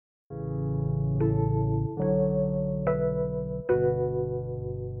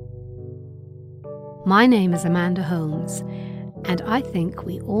My name is Amanda Holmes, and I think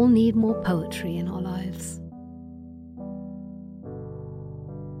we all need more poetry in our lives.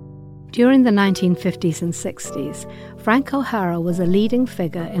 During the 1950s and 60s, Frank O'Hara was a leading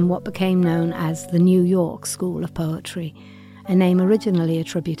figure in what became known as the New York School of Poetry, a name originally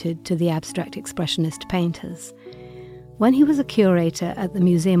attributed to the abstract expressionist painters. When he was a curator at the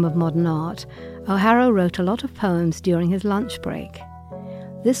Museum of Modern Art, O'Hara wrote a lot of poems during his lunch break.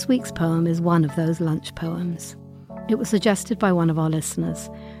 This week's poem is one of those lunch poems. It was suggested by one of our listeners,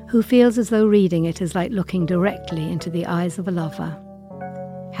 who feels as though reading it is like looking directly into the eyes of a lover.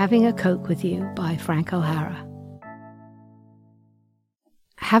 Having a Coke with You by Frank O'Hara.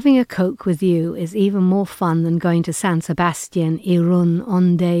 Having a Coke with you is even more fun than going to San Sebastian, Irun,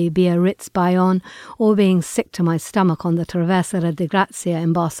 Onde, Biarritz, Bayonne, or being sick to my stomach on the Travesera de Grazia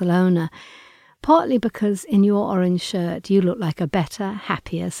in Barcelona, partly because in your orange shirt you look like a better,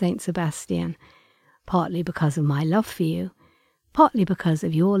 happier Saint Sebastian, partly because of my love for you, partly because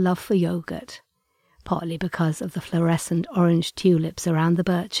of your love for yogurt, partly because of the fluorescent orange tulips around the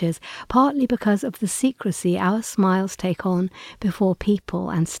birches, partly because of the secrecy our smiles take on before people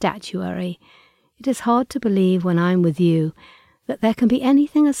and statuary. It is hard to believe when I'm with you that there can be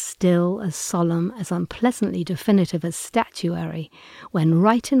anything as still, as solemn, as unpleasantly definitive as statuary, when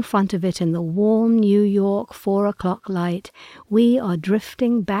right in front of it in the warm New York 4 o'clock light, we are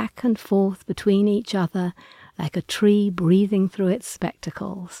drifting back and forth between each other like a tree breathing through its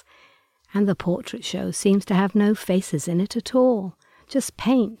spectacles. And the portrait show seems to have no faces in it at all, just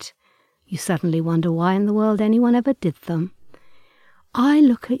paint. You suddenly wonder why in the world anyone ever did them. I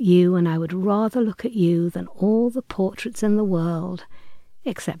look at you and I would rather look at you than all the portraits in the world,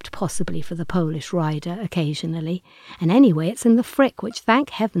 except possibly for the Polish rider occasionally, and anyway it's in the Frick, which thank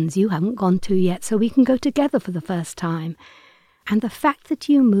heavens you haven't gone to yet, so we can go together for the first time. And the fact that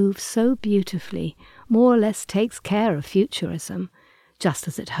you move so beautifully more or less takes care of futurism. Just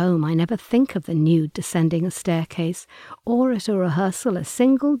as at home I never think of the nude descending a staircase, or at a rehearsal a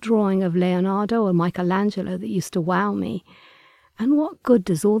single drawing of Leonardo or Michelangelo that used to wow me. And what good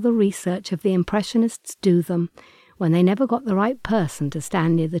does all the research of the Impressionists do them when they never got the right person to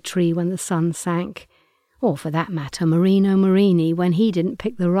stand near the tree when the sun sank? Or, for that matter, Marino Marini when he didn't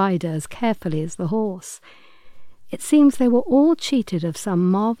pick the rider as carefully as the horse? It seems they were all cheated of some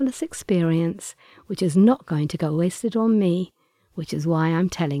marvellous experience which is not going to go wasted on me, which is why I'm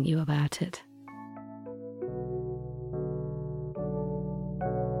telling you about it.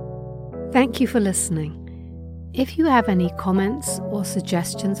 Thank you for listening. If you have any comments or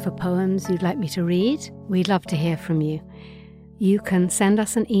suggestions for poems you'd like me to read, we'd love to hear from you. You can send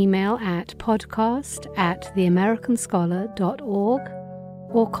us an email at podcast@theamericanscholar.org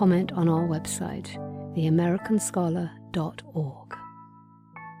or comment on our website, theamericanscholar.org.